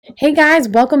Hey guys,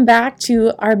 welcome back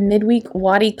to our midweek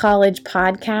Waddy College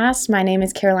podcast. My name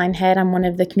is Caroline Head. I'm one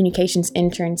of the communications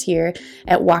interns here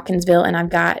at Watkinsville, and I've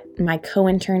got my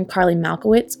co-intern Carly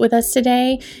Malkowitz with us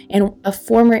today, and a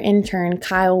former intern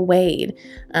Kyle Wade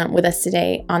with us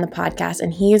today on the podcast,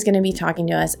 and he is going to be talking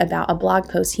to us about a blog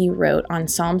post he wrote on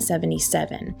Psalm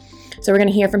 77. So we're going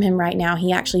to hear from him right now.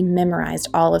 He actually memorized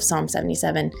all of Psalm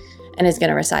 77 and is going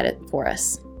to recite it for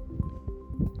us.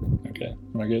 Okay,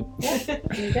 am I good?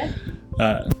 You good?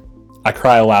 I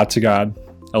cry aloud to God,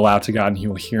 and he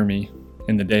will hear me.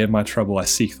 In the day of my trouble, I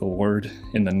seek the Lord.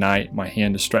 In the night, my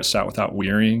hand is stretched out without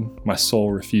wearying. My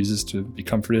soul refuses to be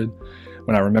comforted.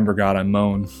 When I remember God, I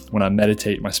moan. When I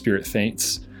meditate, my spirit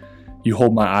faints. You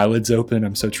hold my eyelids open.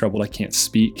 I'm so troubled I can't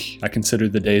speak. I consider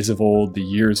the days of old, the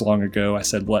years long ago. I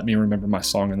said, let me remember my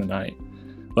song in the night.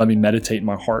 Let me meditate in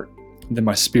my heart. Then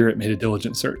my spirit made a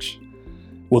diligent search.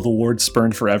 Will the Lord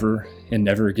spurn forever and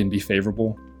never again be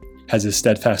favorable? Has his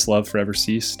steadfast love forever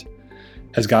ceased?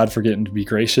 Has God forgotten to be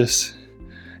gracious?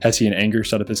 Has he in anger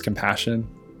shut up his compassion?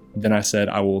 Then I said,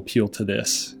 I will appeal to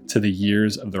the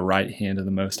years of the right hand of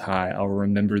the Most High. I will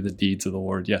remember the deeds of the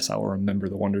Lord. Yes, I will remember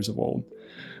the wonders of old.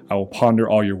 I will ponder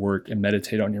all your work and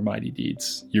meditate on your mighty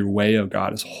deeds. Your way, O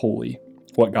God, is holy.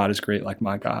 What God is great like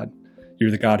my God? You're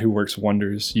the God who works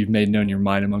wonders. You've made known your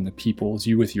might among the peoples.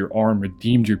 You with your arm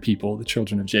redeemed your people, the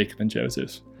children of Jacob and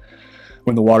Joseph.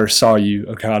 When the waters saw you,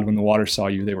 O God, when the waters saw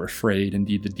you, they were afraid.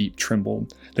 Indeed, the deep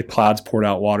trembled. The clouds poured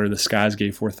out water. The skies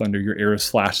gave forth thunder. Your arrows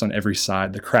flashed on every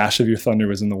side. The crash of your thunder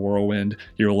was in the whirlwind.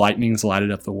 Your lightnings lighted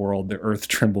up the world. The earth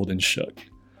trembled and shook.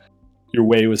 Your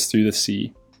way was through the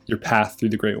sea, your path through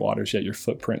the great waters, yet your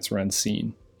footprints were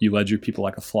unseen. You led your people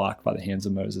like a flock by the hands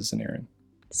of Moses and Aaron.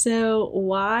 So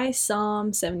why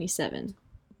Psalm 77?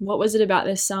 What was it about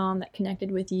this psalm that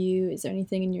connected with you? Is there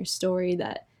anything in your story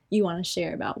that you want to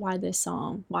share about why this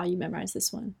psalm, why you memorized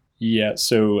this one? Yeah,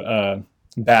 so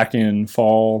back in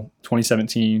fall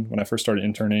 2017, when I first started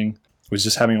interning, was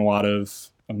just having a lot of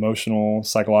emotional,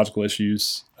 psychological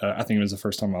issues. I think it was the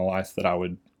first time in my life that I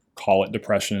would call it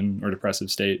depression or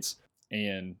depressive states.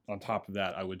 And on top of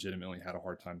that, I legitimately had a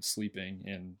hard time sleeping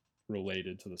and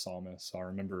related to the psalmist. So I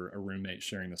remember a roommate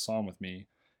sharing the psalm with me,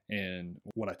 and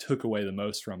what I took away the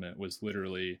most from it was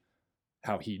literally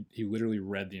how he literally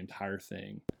read the entire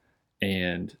thing,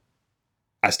 and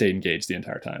I stayed engaged the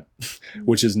entire time,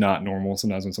 which is not normal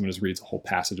sometimes when someone just reads a whole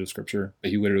passage of scripture.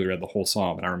 But he literally read the whole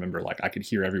psalm, and I remember I could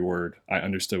hear every word. I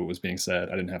understood what was being said.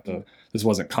 I didn't have to, this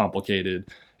wasn't complicated.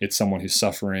 It's someone who's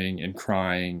suffering and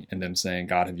crying and them saying,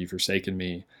 God, have you forsaken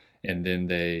me? And then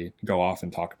they go off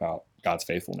and talk about God's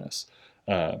faithfulness.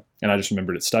 And I just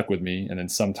remembered it stuck with me. And then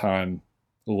sometime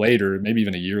later, maybe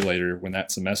even a year later, when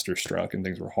that semester struck and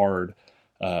things were hard,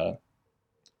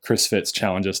 Chris Fitz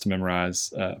challenged us to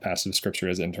memorize a passage of scripture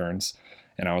as interns.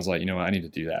 And I was like, you know what, I need to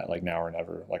do that, now or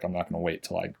never. I'm not going to wait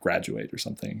till I graduate or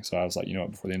something. So I was like, you know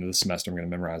what, before the end of the semester, I'm going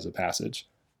to memorize a passage.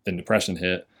 Then depression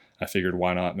hit. I figured,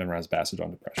 why not memorize a passage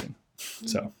on depression?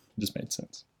 So it just made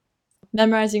sense.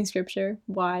 Memorizing scripture,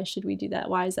 why should we do that?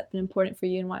 Why has that been important for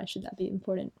you, and why should that be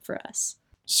important for us?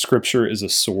 Scripture is a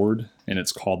sword, and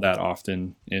it's called that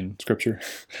often in scripture.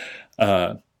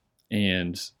 And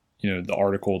the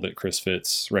article that Chris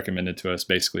Fitz recommended to us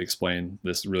basically explained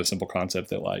this really simple concept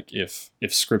that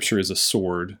if scripture is a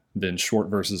sword, then short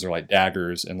verses are like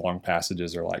daggers and long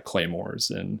passages are like claymores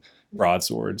and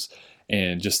broadswords.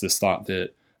 And just this thought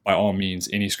that by all means,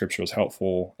 any scripture is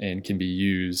helpful and can be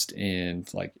used,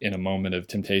 and in a moment of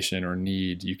temptation or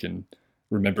need, you can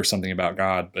remember something about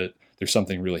God, but there's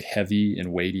something really heavy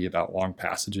and weighty about long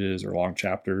passages or long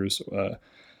chapters,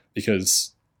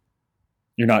 because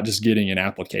you're not just getting an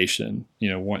application.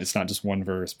 It's not just one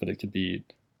verse, but it could be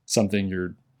something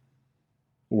you're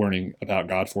learning about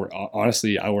God for.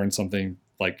 Honestly, I learned something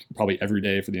probably every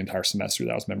day for the entire semester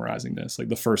that I was memorizing this.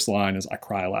 The first line is, I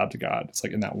cry aloud to God. It's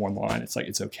in that one line, it's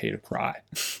it's okay to cry.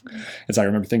 And so I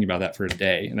remember thinking about that for a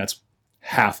day, and that's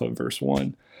half of verse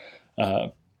 1.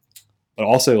 But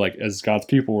also, as God's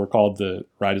people, we're called to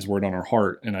write his word on our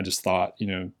heart. And I just thought,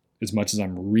 as much as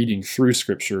I'm reading through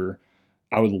scripture,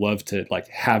 I would love to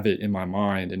have it in my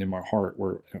mind and in my heart,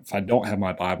 where if I don't have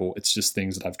my Bible, it's just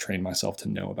things that I've trained myself to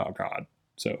know about God.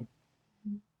 So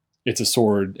it's a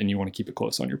sword, and you want to keep it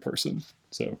close on your person.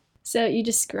 So you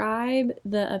describe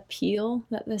the appeal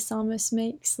that the psalmist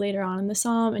makes later on in the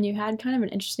psalm, and you had kind of an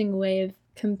interesting way of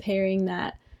comparing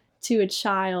that to a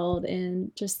child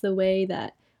and just the way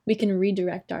that we can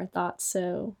redirect our thoughts.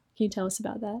 So can you tell us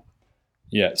about that?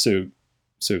 Yeah, so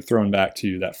throwing back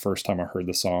to that first time I heard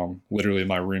the psalm, literally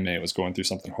my roommate was going through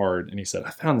something hard, and he said,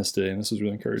 I found this today, and this was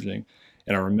really encouraging.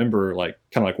 And I remember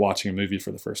watching a movie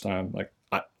for the first time.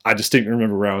 I distinctly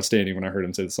remember where I was standing when I heard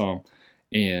him say the psalm.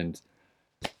 And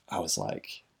I was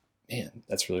like, man,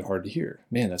 that's really hard to hear.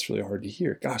 Man, that's really hard to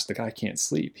hear. Gosh, the guy can't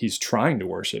sleep. He's trying to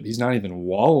worship. He's not even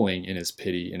wallowing in his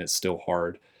pity, and it's still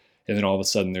hard. And then all of a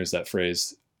sudden there's that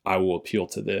phrase, I will appeal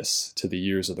to this, to the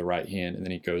years of the right hand. And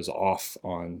then he goes off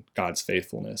on God's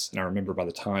faithfulness. And I remember by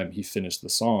the time he finished the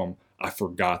psalm, I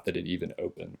forgot that it even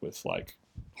opened with like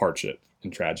hardship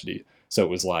and tragedy. So it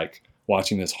was like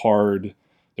watching this hard,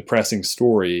 depressing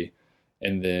story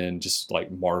and then just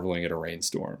like marveling at a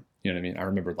rainstorm. You know what I mean? I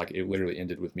remember like it literally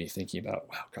ended with me thinking about,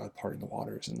 wow, God parting the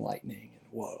waters and lightning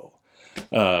and whoa.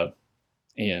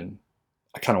 And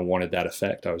I kind of wanted that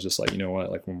effect. I was just like, you know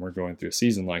what? Like when we're going through a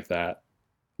season like that,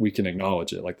 we can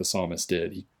acknowledge it like the psalmist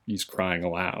did. He's crying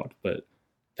aloud, but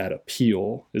that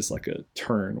appeal is like a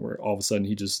turn where all of a sudden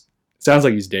it sounds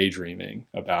like he's daydreaming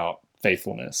about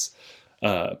faithfulness.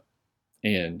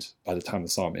 And by the time the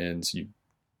psalm ends,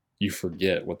 you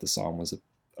forget what the psalm was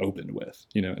opened with,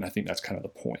 you know? And I think that's kind of the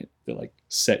point, that like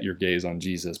set your gaze on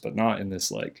Jesus, but not in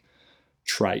this like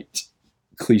trite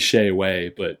cliche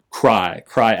way, but cry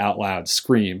out loud,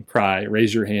 scream, cry,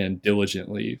 raise your hand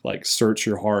diligently, like search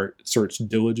your heart, search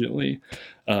diligently,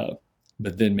 but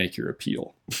then make your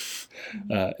appeal.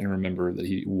 And remember that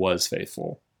he was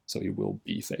faithful, so he will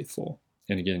be faithful.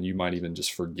 And again, you might even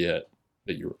just forget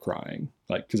that you were crying,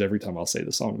 like, because every time I'll say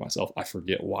the psalm to myself, I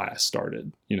forget why I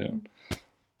started, you know.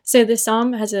 So the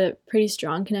psalm has a pretty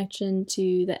strong connection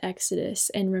to the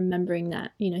Exodus and remembering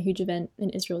that, you know, huge event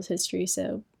in Israel's history.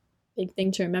 So big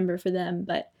thing to remember for them.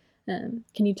 But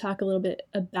can you talk a little bit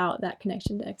about that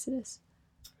connection to Exodus?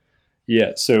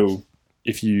 Yeah. So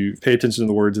if you pay attention to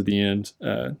the words at the end,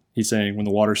 he's saying, when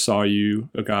the waters saw you,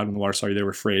 O God, when the waters saw you, they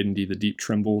were afraid. Indeed, the deep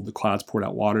trembled, the clouds poured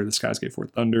out water, the skies gave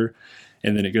forth thunder.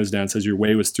 And then it goes down and says, your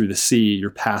way was through the sea, your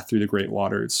path through the great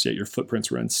waters, yet your footprints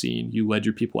were unseen. You led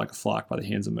your people like a flock by the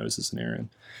hands of Moses and Aaron.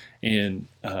 And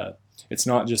it's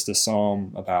not just a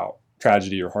psalm about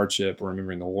tragedy or hardship or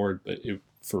remembering the Lord, but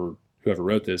for whoever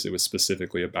wrote this, it was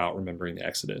specifically about remembering the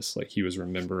Exodus. Like he was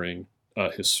remembering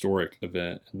a historic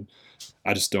event. And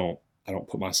I don't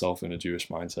put myself in a Jewish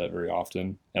mindset very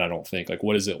often. And I don't think like,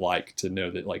 what is it like to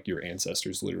know that like your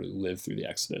ancestors literally lived through the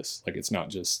Exodus? Like, it's not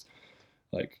just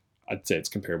like, I'd say it's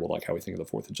comparable to like how we think of the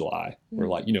 4th of July, where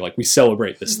like, you know, like we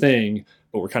celebrate this thing,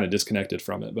 but we're kind of disconnected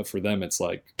from it. But for them, it's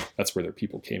like, that's where their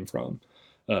people came from.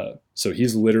 So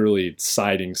he's literally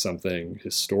citing something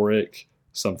historic,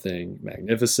 something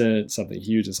magnificent, something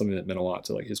huge, and something that meant a lot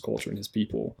to like his culture and his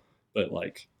people. But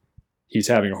like, he's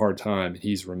having a hard time.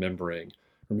 He's remember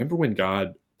when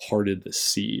God parted the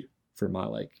sea for my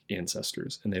like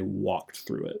ancestors and they walked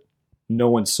through it. No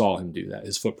one saw him do that.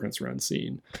 His footprints were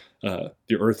unseen. The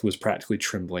earth was practically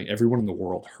trembling. Everyone in the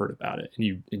world heard about it.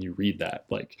 And you read that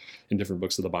like in different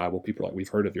books of the Bible, people are like, we've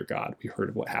heard of your God. We heard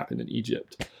of what happened in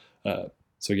Egypt.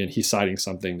 So again, he's citing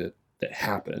something that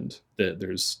happened, that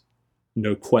there's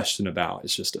no question about.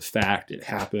 It's just a fact. It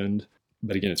happened.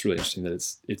 But again, it's really interesting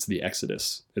that it's the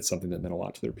Exodus. It's something that meant a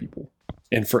lot to their people.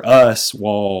 And for us,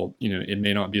 while, you know, it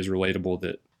may not be as relatable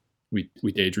that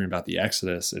we daydream about the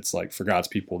Exodus, it's like for God's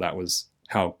people, that was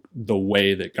how the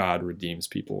way that God redeems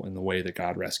people and the way that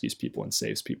God rescues people and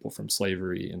saves people from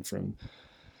slavery and from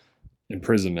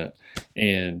imprisonment.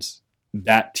 And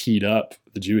that teed up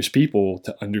the Jewish people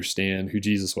to understand who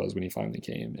Jesus was when he finally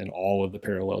came and all of the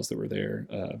parallels that were there.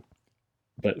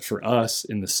 But for us,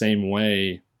 in the same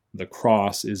way, the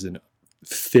cross is a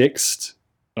fixed,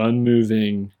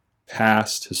 unmoving,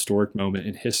 past historic moment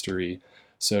in history.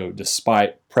 So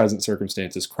despite present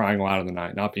circumstances, crying aloud in the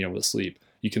night, not being able to sleep,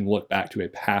 you can look back to a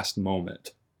past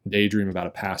moment, daydream about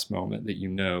a past moment that you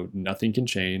know nothing can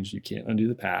change. You can't undo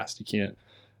the past. You can't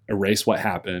erase what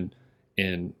happened,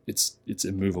 and it's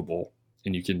immovable.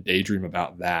 And you can daydream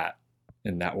about that,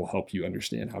 and that will help you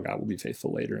understand how God will be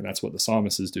faithful later. And that's what the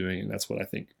psalmist is doing, and that's what I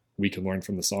think we can learn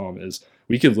from the psalm is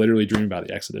we could literally dream about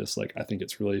the Exodus. Like, I think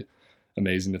it's really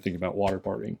amazing to think about water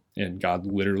parting and God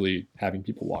literally having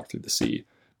people walk through the sea.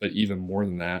 But even more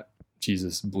than that,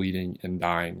 Jesus bleeding and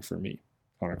dying for me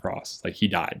on a cross. Like, he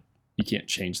died. You can't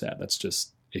change that. That's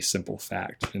just a simple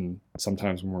fact. And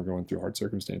sometimes when we're going through hard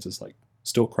circumstances, like,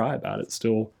 still cry about it,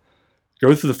 still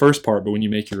go through the first part. But when you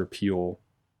make your appeal,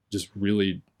 just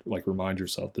really like remind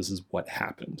yourself, this is what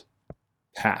happened,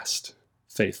 past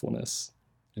faithfulness,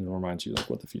 and it reminds you like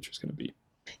what the future is going to be.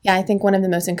 Yeah, I think one of the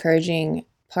most encouraging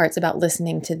parts about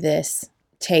listening to this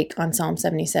take on Psalm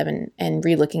 77 and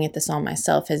relooking at the psalm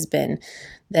myself has been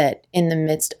that in the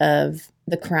midst of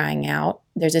the crying out,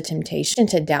 there's a temptation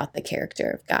to doubt the character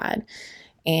of God.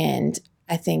 And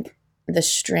I think the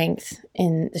strength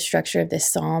in the structure of this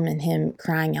psalm and him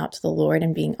crying out to the Lord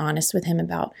and being honest with him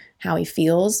about how he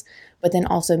feels, but then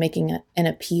also making an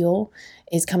appeal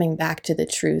is coming back to the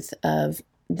truth of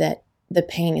that the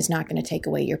pain is not going to take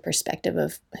away your perspective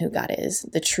of who God is,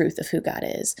 the truth of who God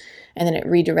is. And then it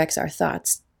redirects our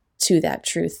thoughts to that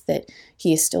truth that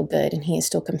he is still good and he is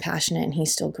still compassionate and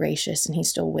he's still gracious and he's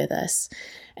still with us.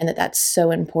 And that's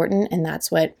so important. And that's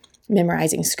what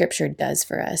memorizing scripture does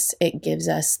for us. It gives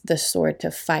us the sword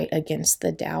to fight against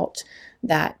the doubt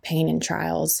that pain and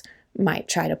trials might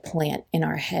try to plant in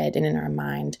our head and in our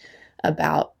mind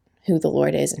about who the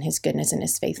Lord is and his goodness and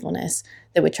his faithfulness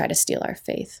that would try to steal our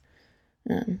faith.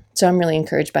 So I'm really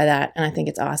encouraged by that. And I think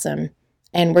it's awesome.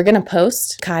 And we're going to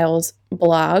post Kyle's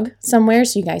blog somewhere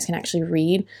so you guys can actually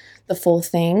read the full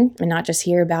thing and not just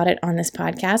hear about it on this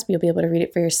podcast, but you'll be able to read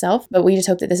it for yourself. But we just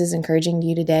hope that this is encouraging to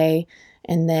you today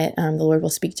and that the Lord will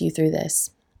speak to you through this.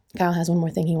 Kyle has one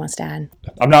more thing he wants to add.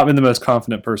 I've not been the most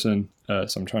confident person, so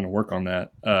I'm trying to work on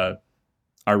that.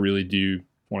 I really do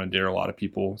want to dare a lot of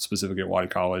people, specifically at Waddy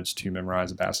College, to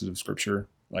memorize a passage of scripture,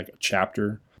 like a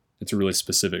chapter. It's a really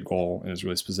specific goal and it's a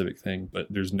really specific thing, but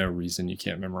there's no reason you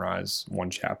can't memorize one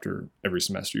chapter every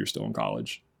semester you're still in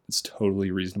college. It's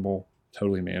totally reasonable,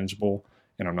 totally manageable,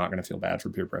 and I'm not going to feel bad for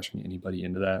peer pressuring anybody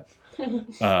into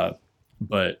that.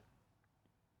 But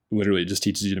literally it just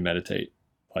teaches you to meditate.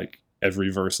 Like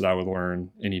every verse that I would learn,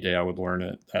 any day I would learn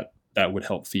it, that would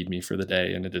help feed me for the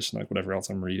day in addition to like whatever else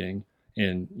I'm reading.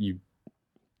 And you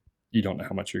don't know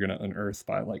how much you're going to unearth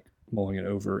by like mulling it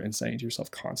over and saying to yourself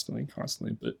constantly,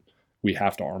 but we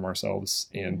have to arm ourselves,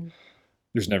 and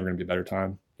there's never going to be a better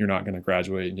time. You're not going to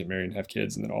graduate and get married and have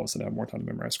kids and then all of a sudden have more time to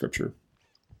memorize scripture.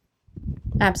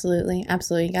 Absolutely.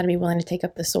 You got to be willing to take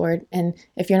up the sword. And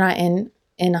if you're not in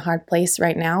a hard place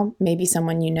right now, maybe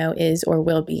someone you know is or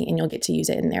will be, and you'll get to use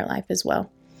it in their life as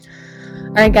well.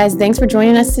 All right, guys, thanks for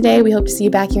joining us today. We hope to see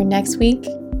you back here next week.